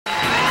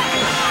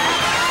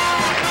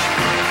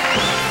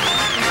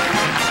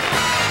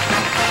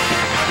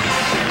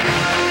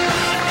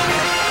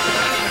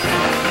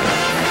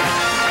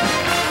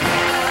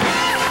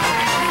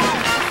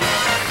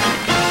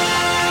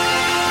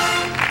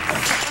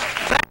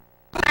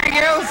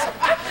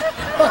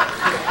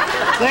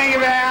Thank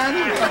you,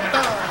 man.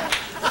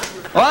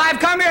 Well, I've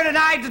come here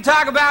tonight to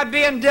talk about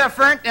being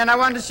different, and I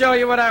wanted to show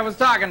you what I was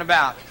talking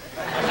about.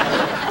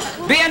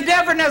 Being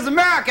different as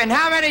American.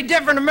 How many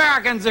different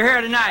Americans are here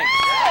tonight?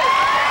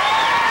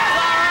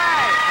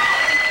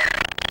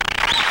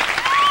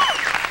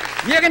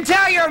 You can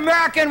tell you're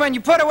American when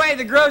you put away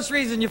the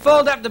groceries and you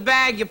fold up the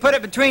bag, you put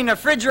it between the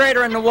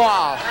refrigerator and the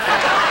wall.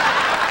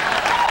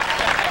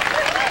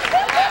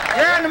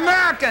 You're an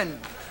American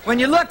when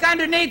you look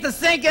underneath the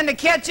sink in the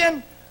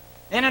kitchen.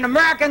 In an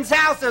American's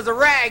house, there's a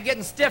rag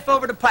getting stiff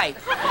over the pipe.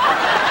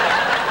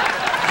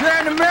 You're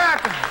an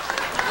American.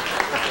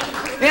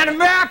 In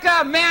America,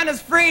 a man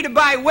is free to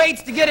buy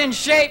weights to get in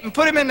shape and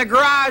put them in the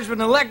garage with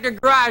an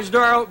electric garage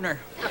door opener.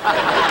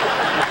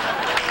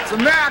 It's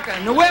America.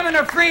 And the women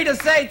are free to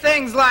say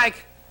things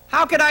like,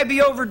 how could I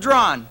be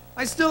overdrawn?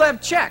 I still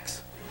have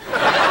checks.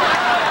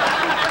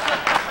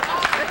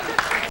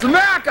 It's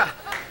America.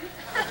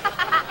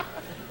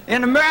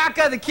 In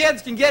America, the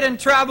kids can get in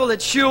trouble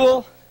at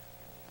shul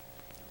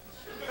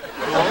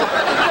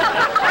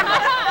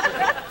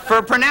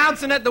for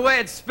pronouncing it the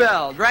way it's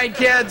spelled, right,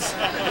 kids?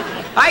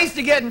 I used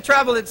to get in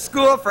trouble at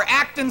school for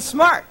acting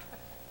smart.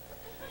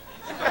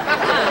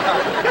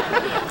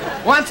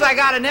 Once I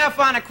got an F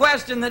on a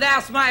question that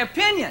asked my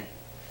opinion.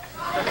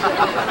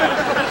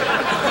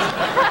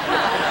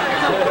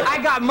 I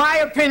got my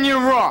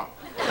opinion wrong.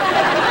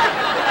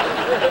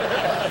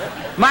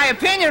 My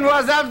opinion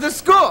was of the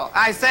school.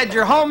 I said,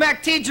 your home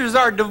ec teachers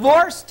are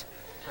divorced,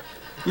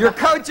 your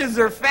coaches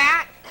are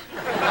fat,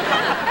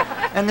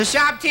 and the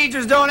shop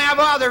teachers don't have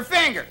all their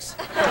fingers.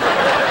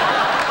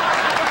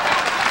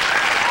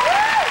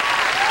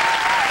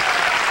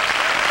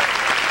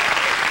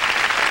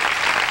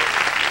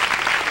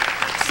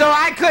 So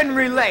I couldn't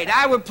relate.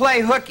 I would play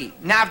hooky.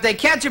 Now, if they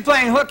catch you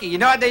playing hooky, you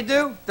know what they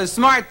do? The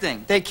smart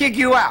thing. They kick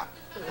you out.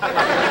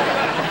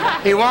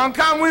 He won't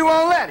come, we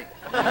won't let him.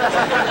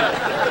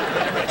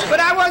 But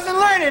I wasn't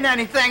learning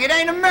anything. It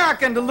ain't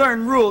American to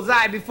learn rules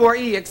I before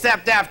E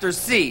except after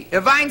C.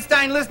 If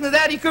Einstein listened to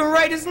that, he couldn't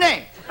write his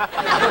name.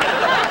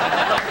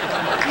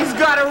 He's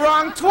got it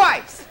wrong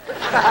twice.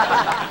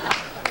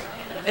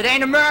 It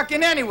ain't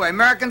American anyway.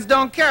 Americans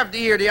don't care if the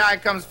E or the I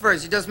comes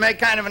first. You just make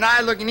kind of an I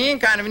looking E and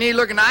kind of an E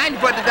looking I and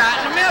you put the dot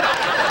in the middle.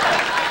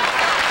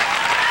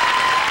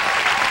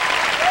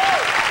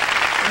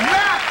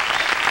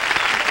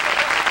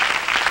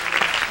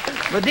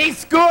 But these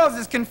schools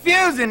is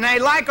confusing. They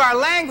like our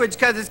language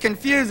because it's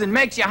confusing.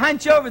 Makes you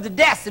hunch over the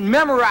desk and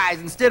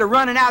memorize instead of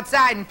running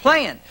outside and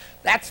playing.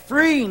 That's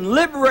free and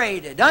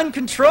liberated,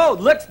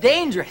 uncontrolled, looks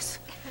dangerous.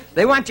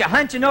 They want you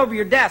hunching over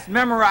your desk,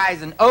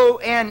 memorizing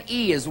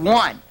O-N-E is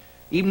one.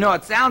 Even though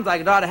it sounds like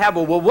it ought to have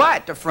a wa-wa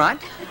at the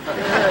front.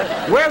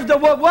 Where's the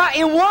wa-wa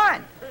in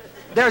one?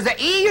 There's an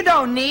E you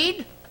don't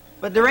need,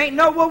 but there ain't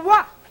no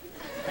wa-wa.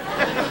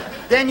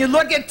 Then you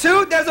look at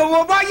two, there's a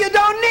wa-wa you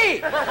don't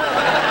need.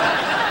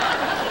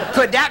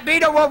 Could that be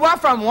the wa-wa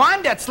from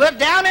one that slipped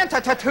down into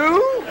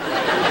two?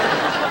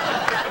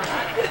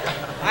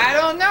 I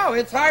don't know.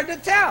 It's hard to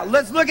tell.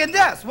 Let's look at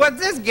this. What's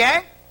this,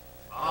 gang?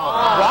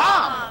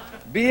 Bomb.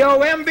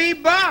 B-O-M-B,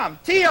 bomb.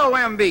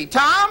 T-O-M-B.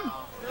 Tom?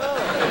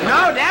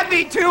 No, that'd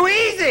be too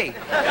easy.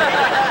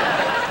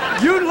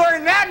 You'd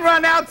learn that and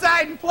run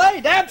outside and play.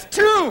 That's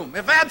tomb.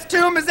 If that's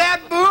tomb, is that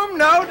boom?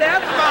 No,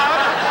 that's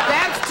bomb.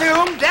 That's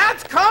tomb.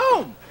 That's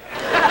comb.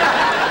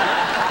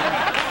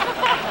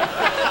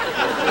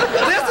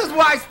 This is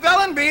why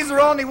spelling bees are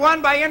only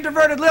won by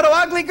introverted little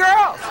ugly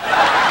girls.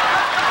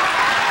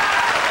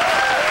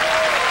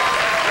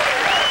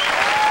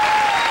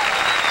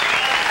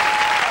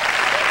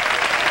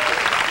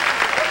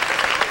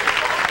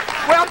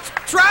 Well,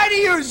 try to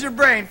use your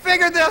brain.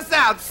 Figure this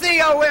out.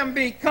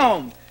 C-O-M-B,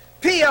 comb.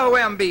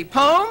 P-O-M-B,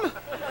 poem?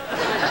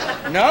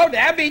 No,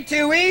 that'd be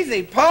too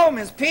easy. Poem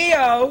is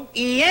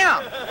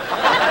P-O-E-M.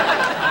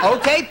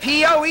 Okay,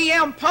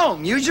 P-O-E-M,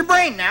 poem. Use your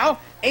brain now.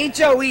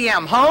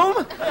 H-O-E-M,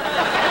 home?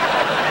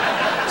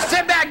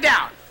 Sit back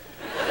down.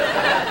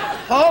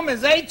 Home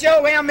is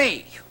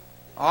H-O-M-E.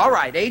 All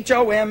right,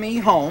 H-O-M-E,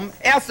 home.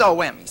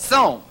 S-O-M-E,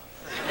 some.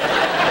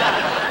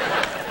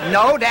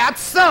 No, that's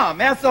some.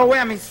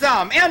 S-O-M-E,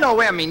 some.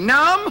 N-O-M-E,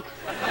 numb?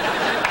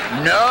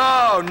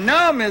 No,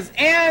 numb is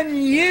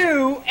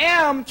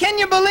N-U-M. Can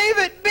you believe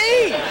it? B.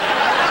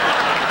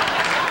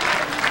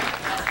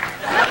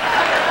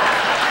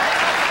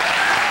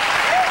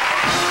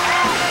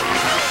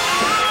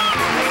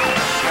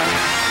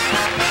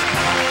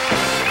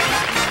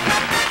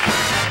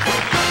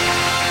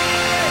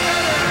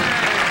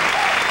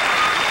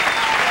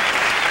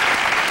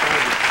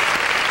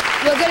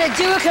 We're going to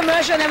do a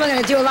commercial, and then we're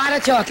going to do a lot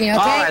of talking, okay?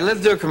 All right, let's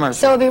do a commercial.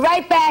 So we'll be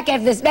right back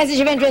after this message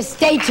of interest.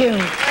 Stay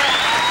tuned.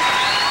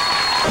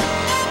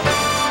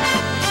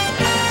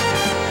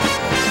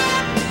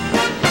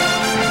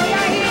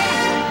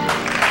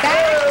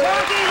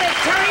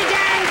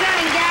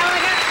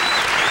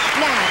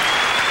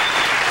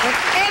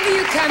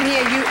 Come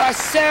here, you are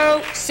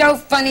so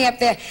funny up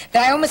there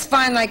that I almost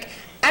find like,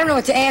 I don't know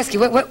what to ask you.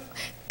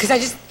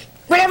 Because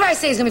Whatever I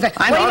say is going to be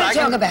fine. What are you going to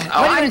talk about?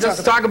 Oh, I can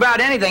just talk about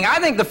anything. I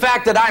think the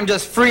fact that I'm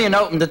just free and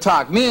open to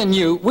talk, me and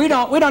you, we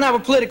don't have a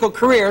political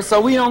career,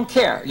 so we don't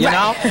care, you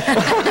know?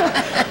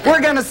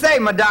 We're going to say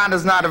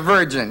Madonna's not a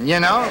virgin, you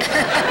know?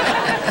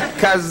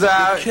 Because,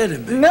 You're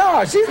kidding me.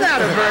 No, she's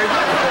not a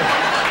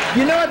virgin.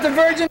 You know what the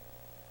virgin...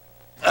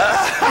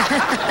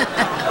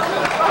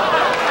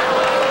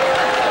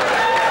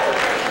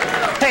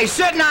 Hey,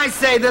 shouldn't I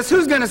say this?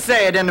 Who's going to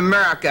say it in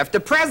America? If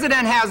the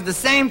president has the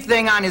same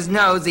thing on his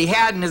nose he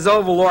had in his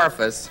Oval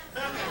Office,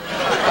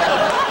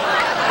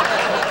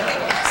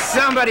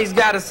 somebody's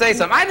got to say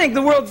something. I think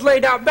the world's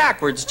laid out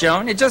backwards,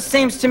 Joan. It just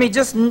seems to me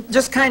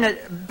just kind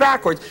of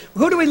backwards.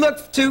 Who do we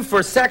look to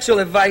for sexual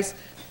advice?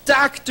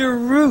 Dr.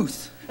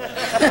 Ruth.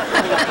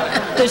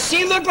 Does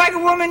she look like a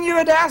woman you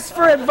would ask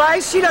for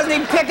advice? She doesn't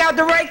even pick out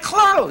the right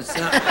clothes.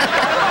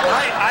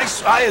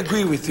 I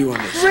agree with you on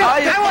this. Really?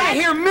 I want to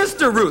hear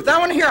Mr. Ruth. I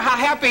want to hear how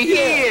happy he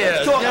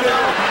is. You know?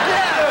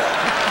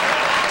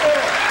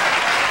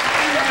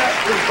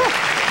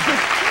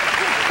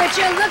 But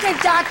you look at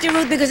Dr.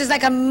 Ruth because it's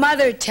like a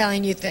mother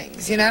telling you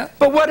things, you know?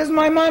 But what does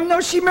my mom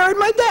know? She married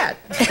my dad.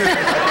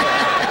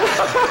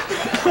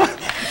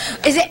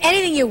 Is there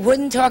anything you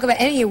wouldn't talk about,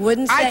 anything you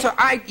wouldn't say?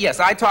 Yes,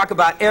 I talk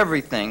about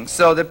everything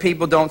so that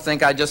people don't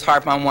think I just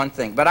harp on one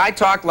thing. But I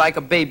talk like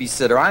a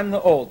babysitter. I'm the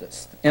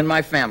oldest in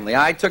my family.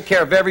 I took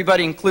care of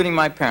everybody, including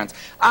my parents.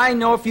 I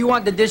know if you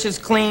want the dishes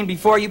clean,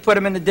 before you put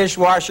them in the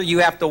dishwasher, you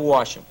have to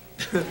wash them.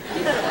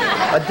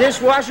 A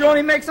dishwasher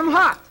only makes them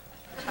hot.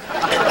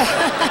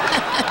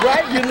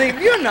 Right?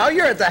 You know,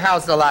 you're at the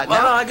house a lot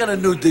now. Well, I got a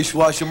new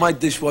dishwasher. My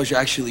dishwasher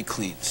actually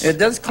cleans. It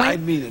does clean? I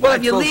mean it. Well,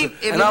 if you leave...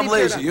 And I'm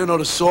lazy. You know,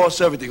 the sauce,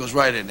 everything goes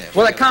right in there.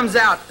 Well, it comes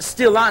out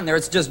still on there.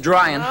 It's just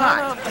dry and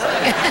hot.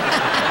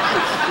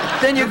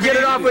 Then you get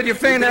it off with your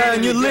finger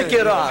and you lick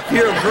it off.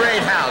 You're a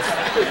great house.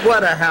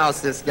 What a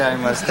house this guy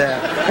must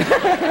have.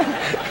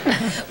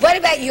 What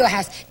about your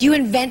house? Do you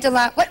invent a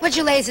lot? What's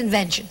your latest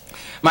invention?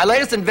 My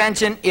latest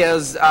invention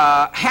is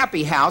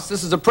Happy House.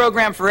 This is a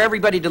program for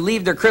everybody to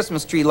leave their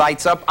Christmas tree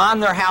lights up on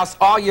their house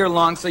all year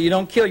long so you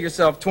don't kill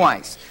yourself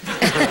twice.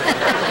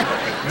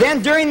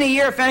 Then during the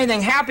year, if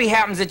anything happy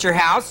happens at your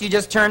house, you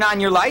just turn on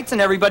your lights and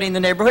everybody in the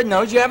neighborhood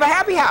knows you have a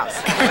happy house.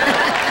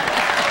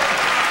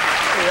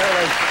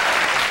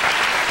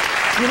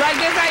 You like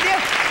this idea?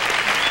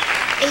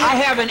 I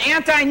have an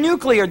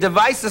anti-nuclear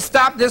device to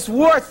stop this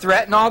war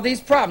threat and all these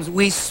problems.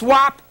 We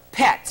swap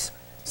pets.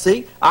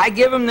 See, I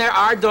give them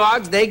our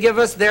dogs, they give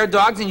us their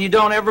dogs, and you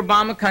don't ever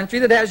bomb a country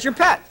that has your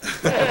pet.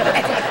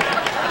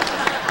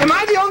 Am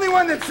I the only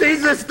one that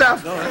sees this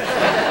stuff?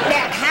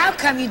 Now, how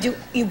come you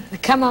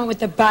come on with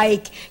the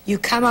bike, you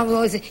come on with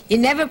all this, you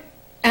never,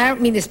 I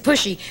don't mean this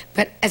pushy,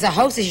 but as a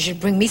hostess, you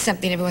should bring me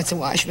something every once in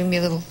a while. You should bring me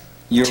a little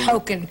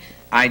token.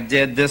 I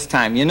did this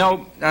time. You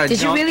know...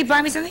 Did you really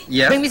buy me something?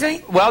 Yes. Bring me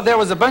something? Well, there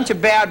was a bunch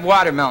of bad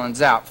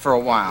watermelons out for a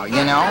while,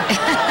 you know?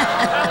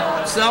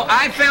 So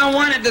I found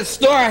one at the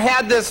store,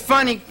 had this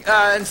funny,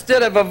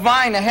 instead of a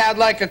vine, it had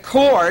like a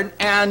cord,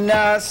 and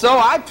so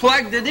I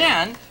plugged it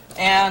in,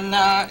 and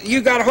you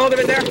got a hold of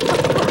it there?